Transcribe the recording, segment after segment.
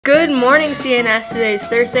Good morning, CNS. Today is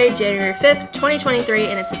Thursday, January 5th, 2023,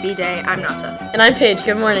 and it's a B-Day. I'm Nata. And I'm Paige.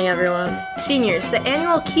 Good morning, everyone. Seniors, the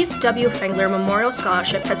annual Keith W. Fengler Memorial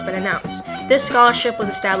Scholarship has been announced. This scholarship was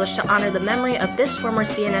established to honor the memory of this former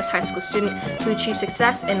CNS high school student who achieved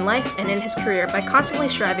success in life and in his career by constantly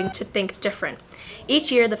striving to think different.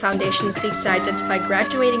 Each year, the foundation seeks to identify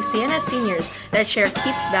graduating CNS seniors that share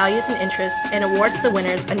Keith's values and interests and awards the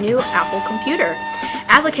winners a new Apple computer.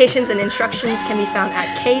 Applications and instructions can be found at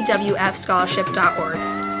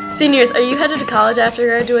kwfscholarship.org. Seniors, are you headed to college after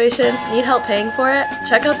graduation? Need help paying for it?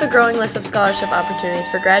 Check out the growing list of scholarship opportunities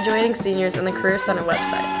for graduating seniors on the Career Center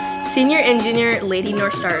website. Senior Engineer Lady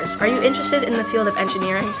North Stars, are you interested in the field of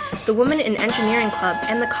engineering? The Women in Engineering Club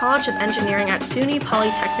and the College of Engineering at SUNY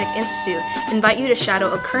Polytechnic Institute invite you to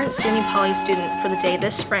shadow a current SUNY Poly student for the day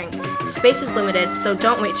this spring. Space is limited, so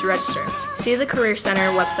don't wait to register. See the Career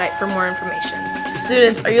Center website for more information.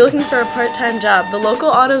 Students, are you looking for a part-time job? The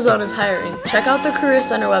local AutoZone is hiring. Check out the Career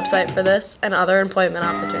Center website for this and other employment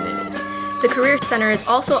opportunities. The Career Center is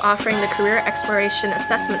also offering the Career Exploration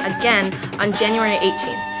Assessment again on January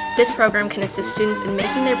 18th. This program can assist students in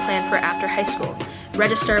making their plan for after high school.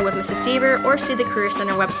 Register with Mrs. Deaver or see the Career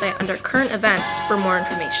Center website under Current Events for more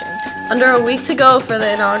information. Under a week to go for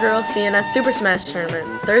the inaugural CNS Super Smash Tournament.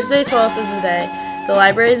 Thursday 12th is the day, the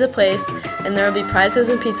library is a place, and there will be prizes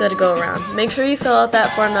and pizza to go around. Make sure you fill out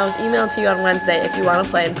that form that was emailed to you on Wednesday if you want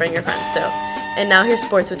to play and bring your friends too. And now here's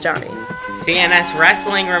sports with Johnny. CNS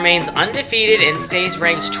Wrestling remains undefeated and stays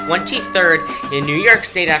ranked 23rd in New York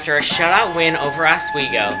State after a shutout win over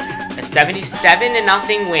Oswego. A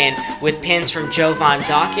 77-0 win with pins from Jovan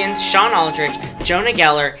Dawkins, Sean Aldridge, Jonah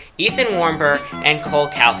Geller, Ethan Warmber, and Cole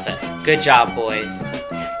Kalfas. Good job, boys.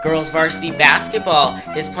 Girls varsity basketball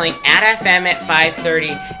is playing at FM at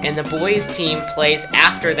 5:30, and the boys team plays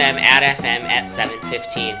after them at FM at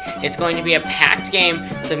 7:15. It's going to be a packed game,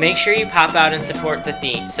 so make sure you pop out and support the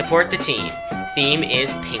team. Theme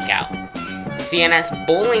is Pink Out. CNS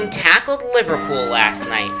Bowling tackled Liverpool last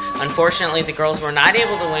night. Unfortunately, the girls were not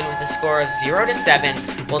able to win with a score of 0-7,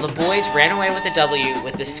 while the boys ran away with a W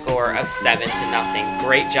with the score of 7-0.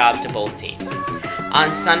 Great job to both teams.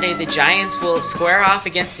 On Sunday, the Giants will square off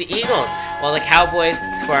against the Eagles, while the Cowboys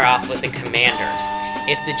square off with the Commanders.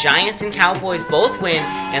 If the Giants and Cowboys both win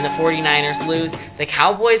and the 49ers lose, the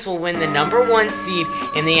Cowboys will win the #1 seed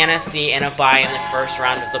in the NFC and a bye in the first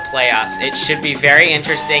round of the playoffs. It should be very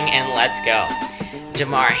interesting, and let's go.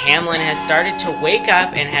 Damar Hamlin has started to wake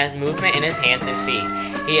up and has movement in his hands and feet.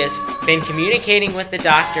 He has been communicating with the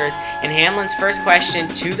doctors, and Hamlin's first question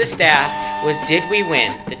to the staff was, "Did we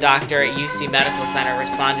win?" The doctor at UC Medical Center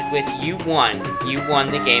responded with, "You won. You won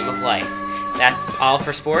the game of life." That's all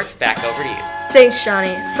for sports. Back over to you. Thanks,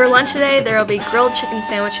 Johnny. For lunch today, there will be grilled chicken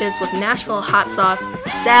sandwiches with Nashville hot sauce,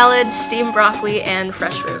 salad, steamed broccoli, and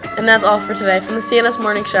fresh fruit. And that's all for today. From the CNS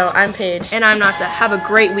Morning Show, I'm Paige. And I'm Nata. Have a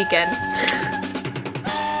great weekend.